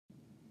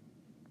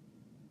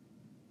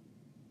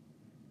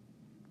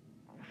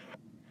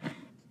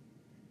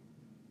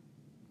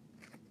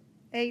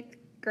8th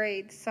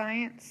grade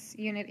science,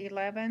 unit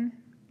 11.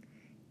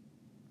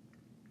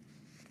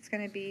 It's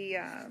going to be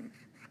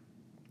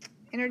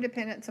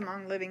interdependence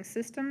among living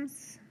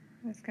systems.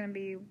 It's going to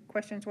be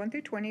questions 1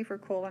 through 20 for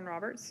Cole and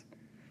Roberts.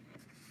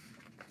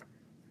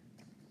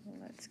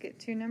 Let's get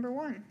to number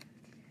 1.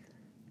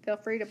 Feel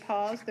free to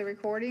pause the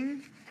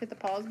recording. Hit the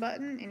pause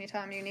button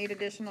anytime you need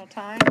additional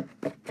time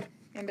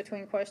in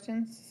between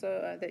questions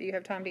so that you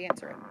have time to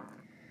answer it.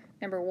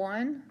 Number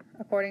 1,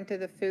 according to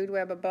the food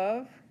web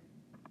above,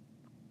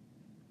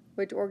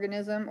 which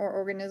organism or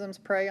organisms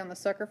prey on the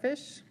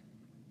suckerfish?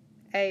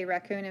 A,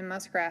 raccoon and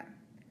muskrat.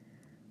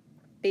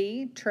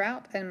 B,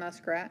 trout and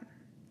muskrat.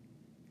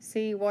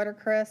 C,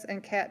 watercress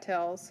and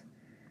cattails.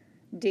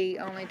 D,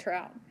 only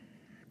trout.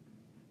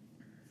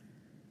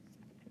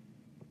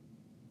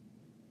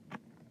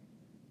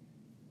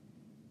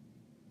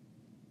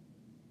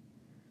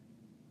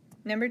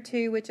 Number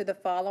 2, which of the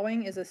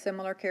following is a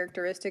similar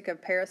characteristic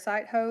of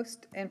parasite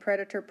host and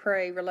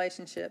predator-prey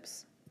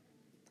relationships?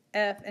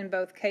 F, in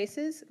both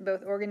cases,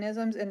 both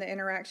organisms in the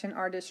interaction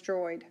are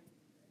destroyed.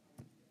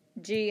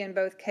 G, in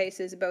both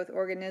cases, both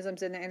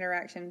organisms in the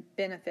interaction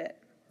benefit.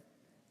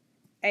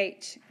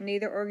 H,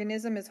 neither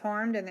organism is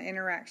harmed in the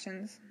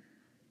interactions.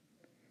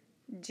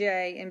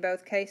 J, in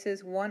both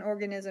cases, one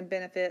organism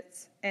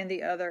benefits and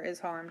the other is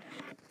harmed.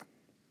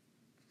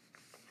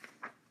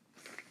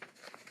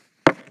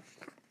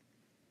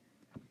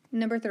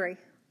 Number 3,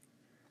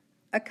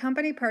 a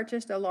company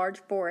purchased a large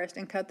forest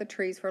and cut the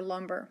trees for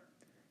lumber.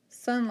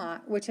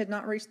 Sunlight, which had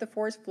not reached the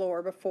forest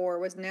floor before,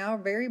 was now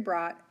very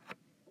bright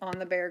on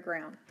the bare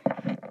ground.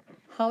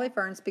 Holly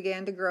ferns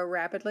began to grow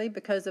rapidly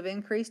because of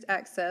increased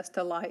access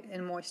to light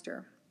and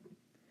moisture.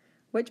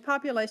 Which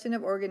population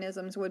of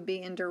organisms would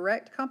be in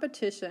direct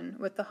competition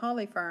with the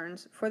holly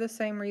ferns for the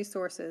same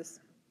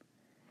resources?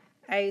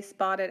 A,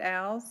 spotted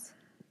owls.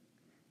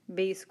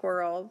 B,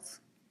 squirrels.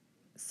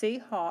 C,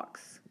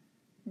 hawks.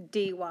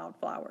 D,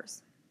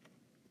 wildflowers.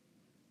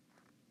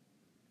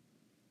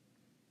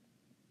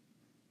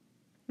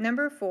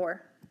 Number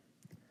 4,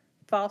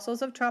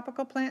 fossils of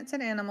tropical plants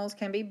and animals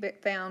can be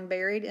found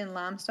buried in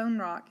limestone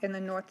rock in the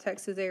North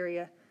Texas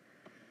area.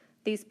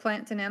 These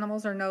plants and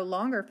animals are no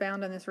longer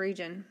found in this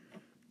region.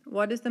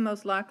 What is the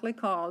most likely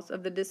cause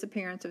of the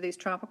disappearance of these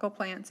tropical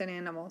plants and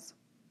animals?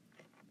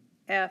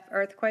 F,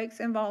 earthquakes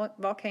and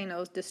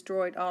volcanoes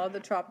destroyed all of the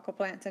tropical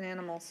plants and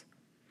animals.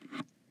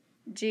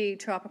 G,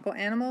 tropical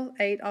animals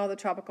ate all the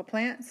tropical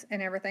plants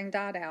and everything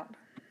died out.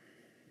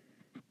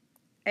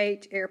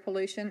 H, air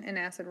pollution and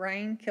acid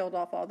rain killed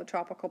off all the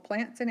tropical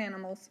plants and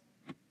animals.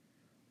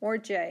 Or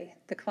J,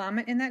 the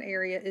climate in that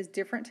area is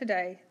different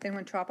today than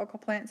when tropical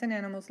plants and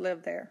animals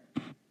lived there.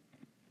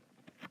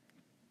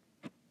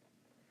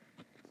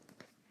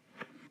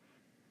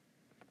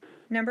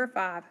 Number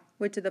 5,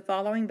 which of the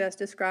following best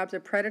describes a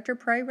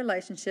predator-prey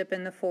relationship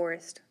in the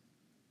forest?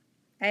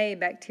 A,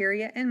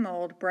 bacteria and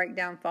mold break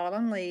down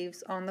fallen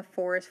leaves on the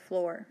forest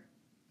floor.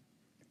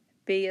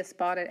 B, a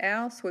spotted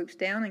owl swoops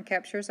down and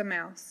captures a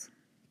mouse.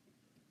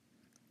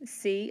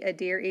 C, a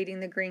deer eating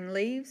the green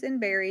leaves and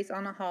berries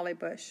on a holly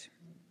bush.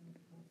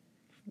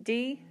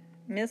 D,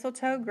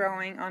 mistletoe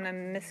growing on a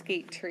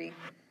mesquite tree.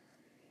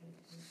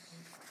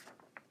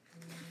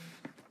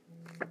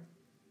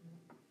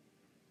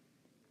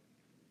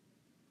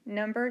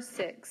 Number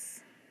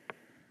 6.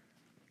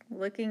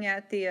 Looking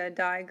at the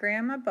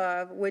diagram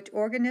above, which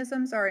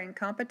organisms are in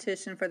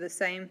competition for the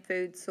same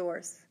food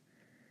source?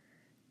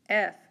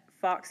 F,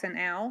 fox and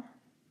owl.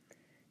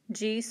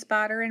 G,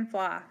 spider and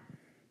fly.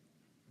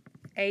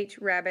 H,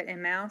 rabbit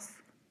and mouse.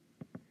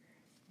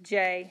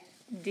 J,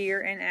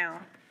 deer and owl.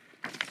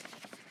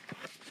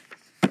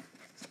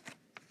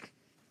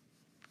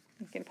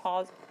 You can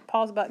pause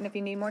button if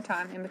you need more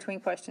time in between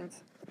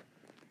questions.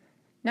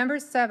 Number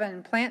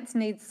 7, plants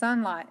need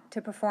sunlight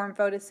to perform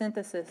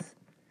photosynthesis.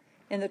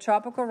 In the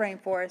tropical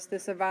rainforest, the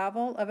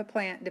survival of a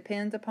plant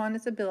depends upon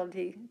its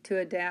ability to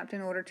adapt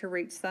in order to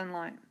reach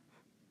sunlight.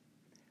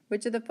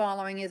 Which of the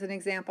following is an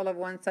example of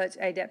one such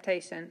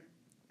adaptation?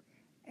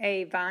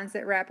 A, vines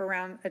that wrap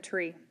around a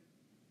tree.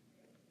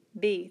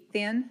 B,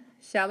 thin,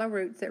 shallow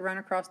roots that run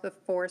across the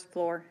forest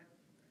floor.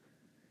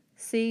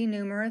 C,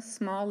 numerous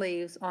small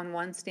leaves on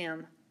one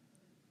stem.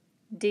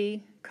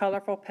 D,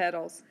 colorful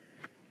petals.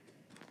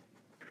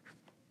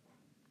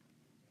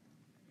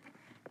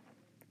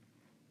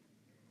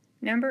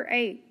 Number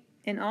 8.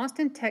 In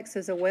Austin,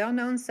 Texas, a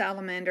well-known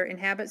salamander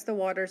inhabits the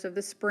waters of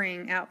the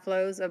spring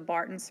outflows of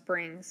Barton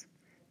Springs.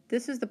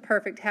 This is the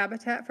perfect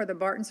habitat for the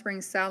Barton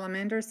Springs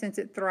salamander since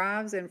it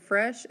thrives in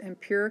fresh and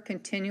pure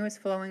continuous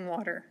flowing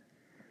water.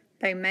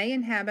 They may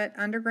inhabit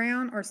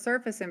underground or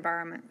surface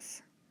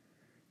environments.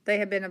 They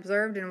have been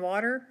observed in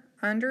water,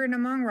 under and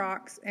among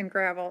rocks and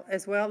gravel,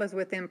 as well as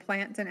within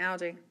plants and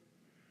algae.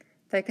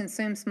 They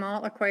consume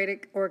small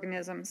aquatic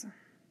organisms.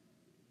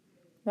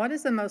 What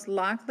is the most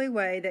likely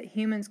way that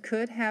humans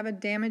could have a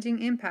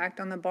damaging impact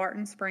on the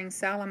Barton Springs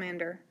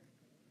salamander?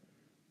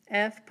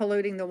 F,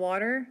 polluting the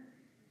water.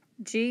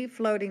 G,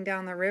 floating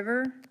down the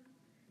river.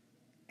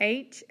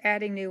 H,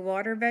 adding new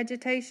water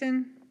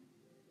vegetation.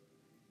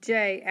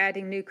 J.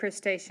 Adding new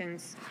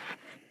crustaceans.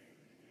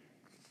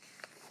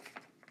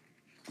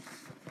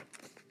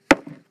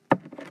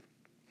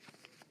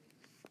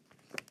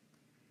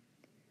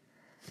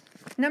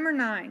 Number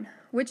 9.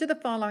 Which of the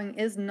following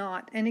is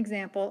not an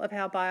example of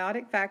how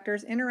biotic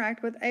factors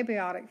interact with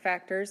abiotic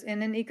factors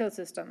in an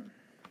ecosystem?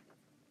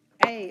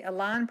 A. A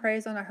lion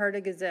preys on a herd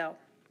of gazelle.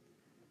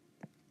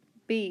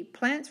 B.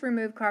 Plants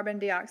remove carbon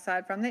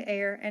dioxide from the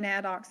air and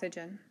add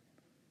oxygen.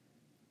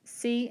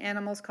 C.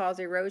 Animals cause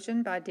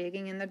erosion by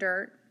digging in the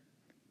dirt.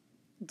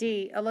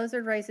 D. A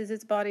lizard raises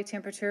its body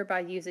temperature by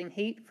using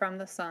heat from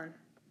the sun.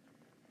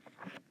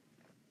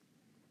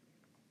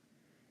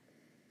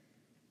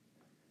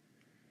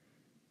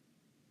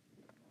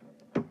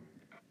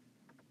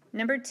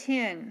 Number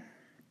 10.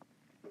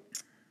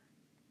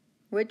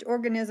 Which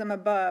organism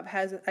above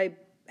has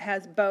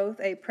both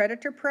a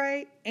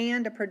predator-prey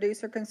and a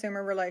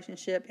producer-consumer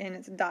relationship in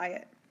its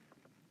diet?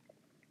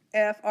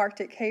 F.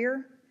 Arctic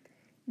hare.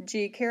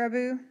 G.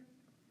 Caribou.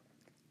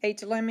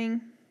 H.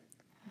 Lemming.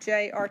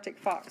 J. Arctic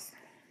fox.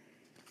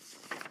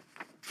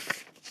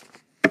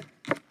 All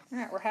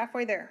right, we're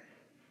halfway there.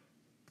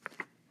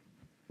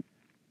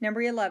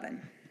 Number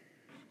 11.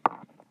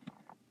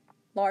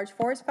 Large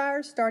forest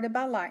fires started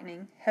by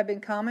lightning have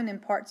been common in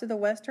parts of the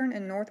western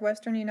and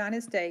northwestern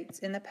United States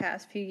in the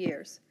past few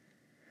years.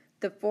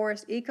 The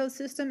forest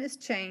ecosystem is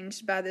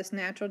changed by this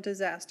natural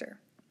disaster.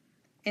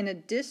 In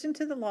addition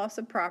to the loss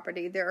of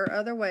property, there are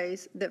other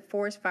ways that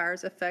forest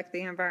fires affect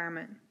the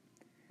environment.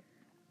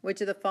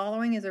 Which of the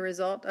following is a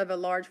result of a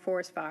large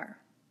forest fire?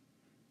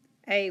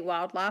 A.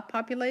 Wildlife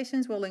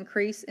populations will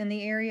increase in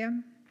the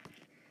area.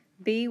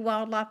 B.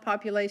 Wildlife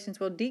populations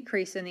will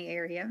decrease in the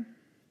area.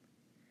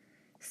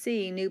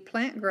 C. New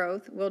plant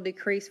growth will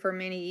decrease for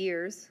many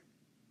years.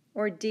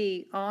 Or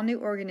D. All new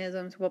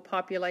organisms will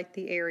populate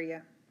the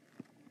area.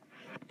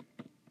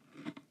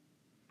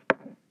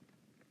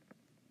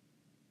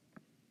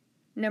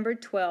 Number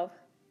 12.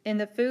 In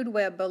the food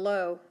web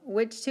below,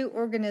 which two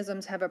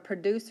organisms have a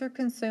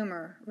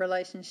producer-consumer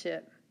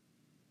relationship?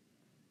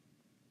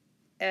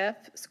 F.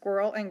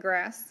 Squirrel and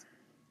grass.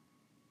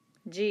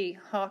 G.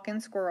 Hawk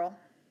and squirrel.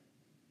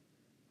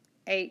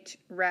 H.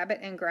 Rabbit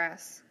and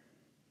grass.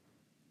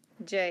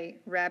 J.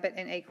 Rabbit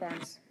and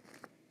acorns.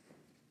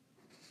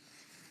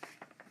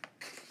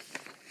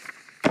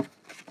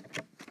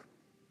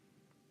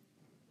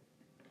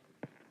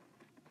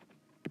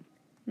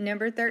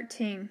 Number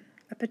 13.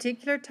 A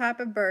particular type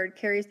of bird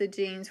carries the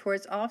genes for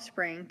its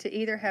offspring to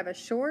either have a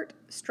short,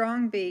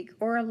 strong beak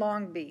or a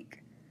long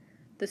beak.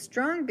 The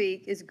strong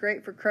beak is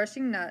great for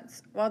crushing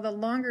nuts, while the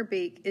longer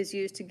beak is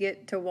used to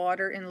get to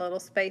water in little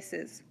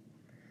spaces.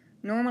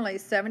 Normally,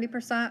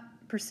 70%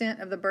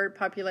 of the bird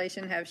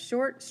population have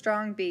short,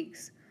 strong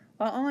beaks,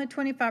 while only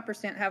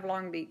 25% have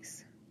long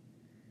beaks.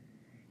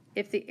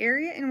 If the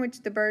area in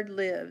which the bird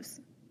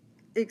lives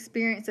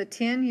experienced a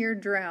 10-year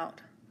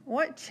drought,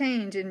 what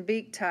change in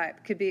beak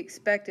type could be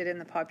expected in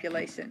the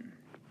population?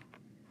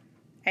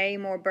 A.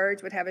 More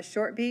birds would have a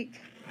short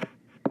beak.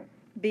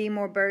 B.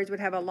 More birds would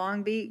have a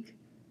long beak.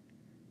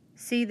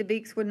 C. The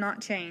beaks would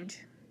not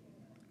change.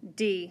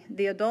 D.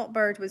 The adult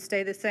birds would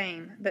stay the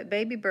same, but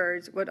baby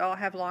birds would all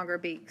have longer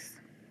beaks.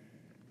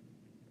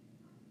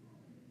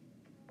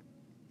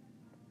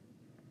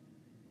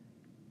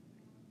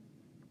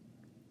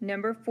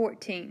 Number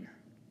 14.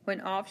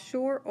 When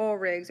offshore oil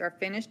rigs are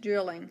finished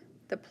drilling,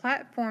 the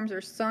platforms are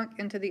sunk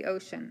into the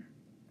ocean.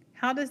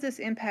 How does this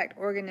impact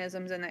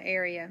organisms in the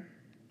area?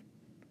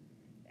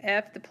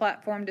 F. The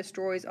platform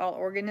destroys all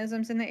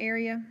organisms in the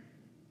area.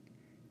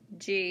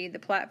 G. The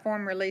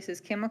platform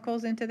releases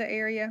chemicals into the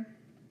area.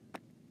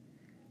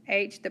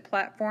 H. The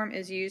platform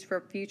is used for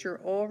future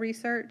oil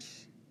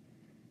research.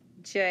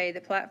 J.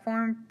 The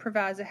platform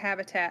provides a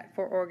habitat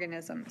for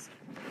organisms.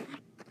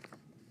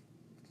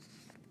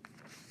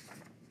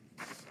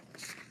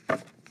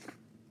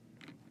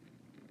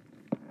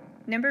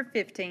 Number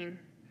 15.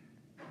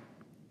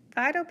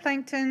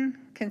 Phytoplankton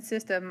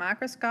consists of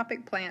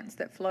microscopic plants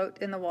that float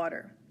in the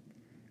water.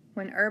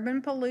 When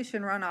urban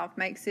pollution runoff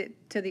makes it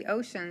to the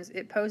oceans,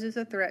 it poses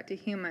a threat to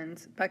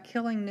humans by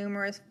killing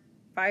numerous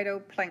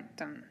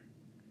phytoplankton.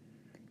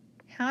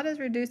 How does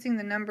reducing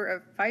the number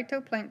of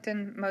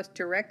phytoplankton most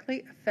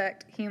directly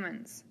affect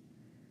humans?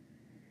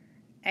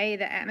 A.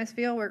 The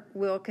atmosphere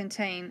will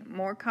contain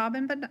more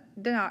carbon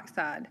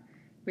dioxide,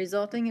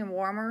 resulting in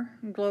warmer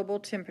global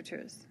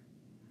temperatures.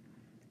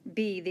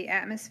 B. The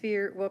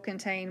atmosphere will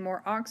contain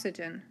more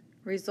oxygen,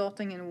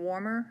 resulting in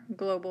warmer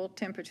global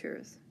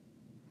temperatures.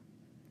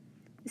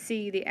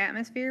 C. The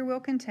atmosphere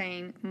will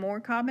contain more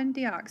carbon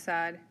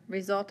dioxide,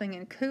 resulting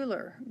in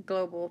cooler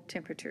global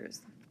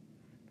temperatures.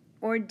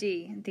 Or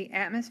D. The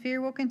atmosphere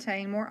will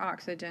contain more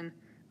oxygen,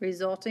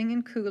 resulting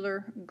in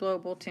cooler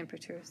global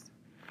temperatures.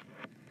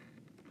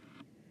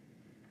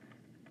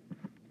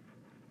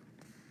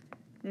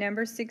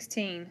 Number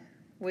 16.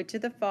 Which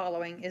of the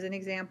following is an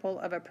example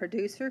of a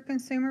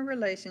producer-consumer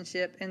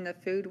relationship in the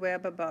food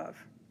web above?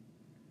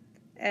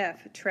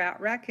 F. Trout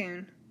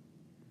raccoon.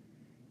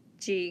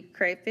 G.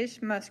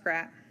 Crayfish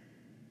muskrat.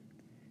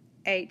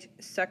 H.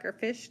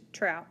 Suckerfish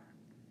trout.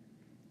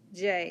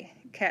 J.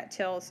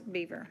 Cattails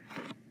beaver.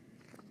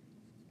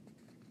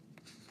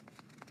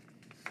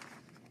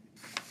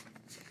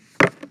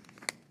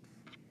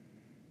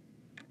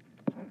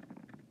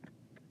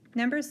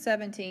 Number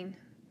 17.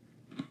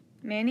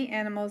 Many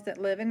animals that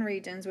live in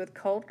regions with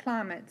cold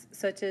climates,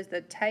 such as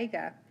the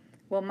taiga,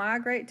 will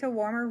migrate to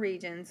warmer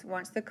regions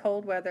once the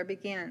cold weather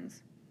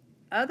begins.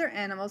 Other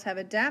animals have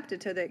adapted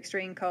to the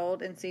extreme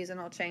cold and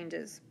seasonal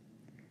changes.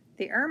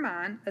 The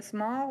ermine, a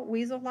small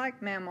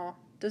weasel-like mammal,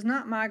 does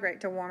not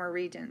migrate to warmer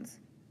regions.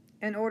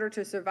 In order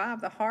to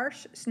survive the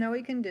harsh,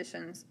 snowy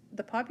conditions,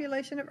 the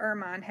population of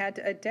ermine had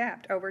to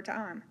adapt over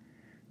time.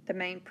 The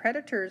main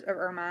predators of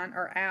ermine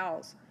are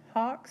owls,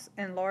 hawks,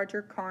 and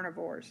larger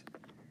carnivores.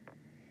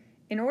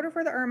 In order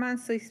for the ermine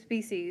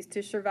species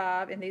to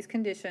survive in these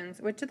conditions,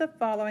 which of the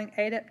following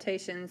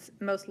adaptations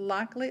most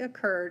likely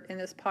occurred in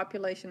this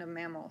population of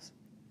mammals?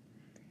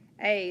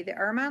 A. The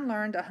ermine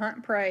learned to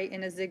hunt prey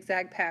in a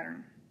zigzag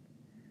pattern.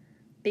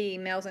 B.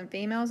 Males and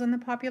females in the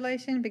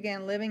population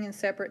began living in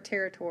separate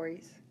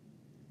territories.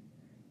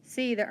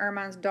 C. The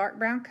ermine's dark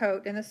brown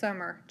coat in the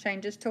summer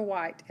changes to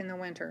white in the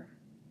winter.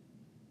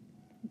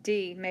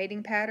 D.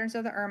 Mating patterns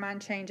of the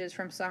ermine changes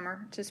from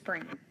summer to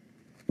spring.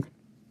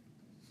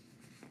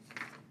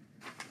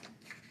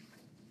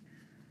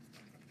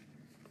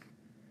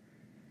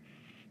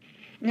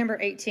 Number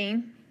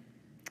 18.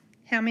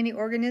 How many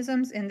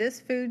organisms in this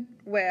food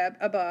web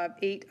above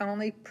eat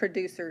only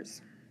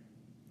producers?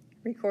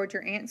 Record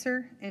your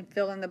answer and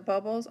fill in the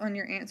bubbles on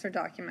your answer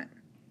document.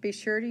 Be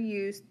sure to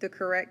use the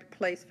correct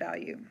place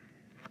value.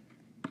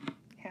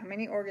 How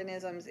many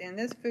organisms in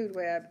this food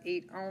web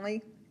eat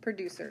only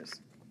producers?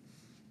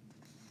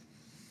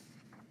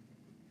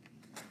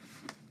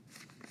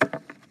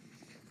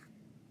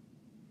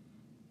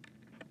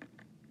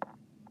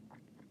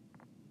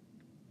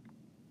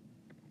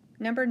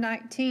 Number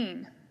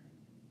 19.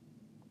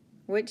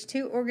 Which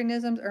two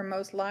organisms are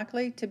most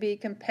likely to be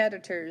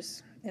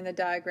competitors in the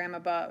diagram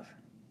above?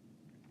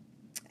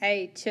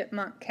 A.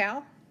 Chipmunk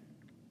cow.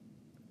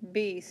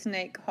 B.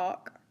 Snake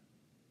hawk.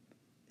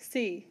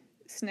 C.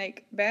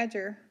 Snake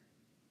badger.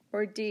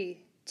 Or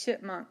D.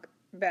 Chipmunk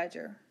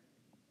badger.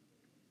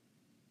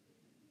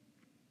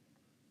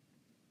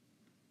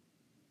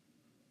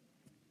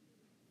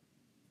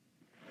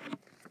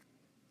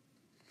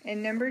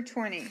 And number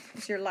 20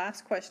 is your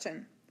last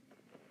question.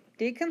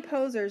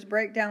 Decomposers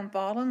break down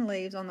fallen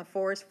leaves on the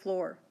forest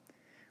floor.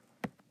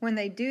 When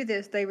they do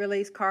this, they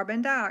release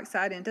carbon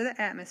dioxide into the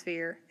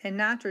atmosphere and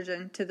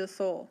nitrogen to the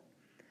soil.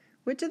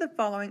 Which of the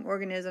following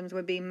organisms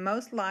would be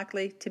most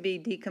likely to be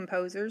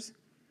decomposers?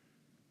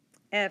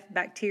 F.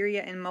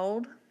 Bacteria and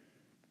mold.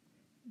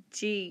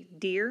 G.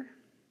 Deer.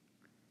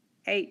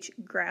 H.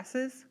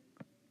 Grasses.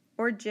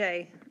 Or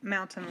J.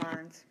 Mountain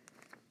lions.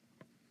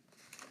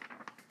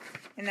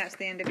 And that's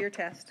the end of your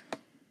test.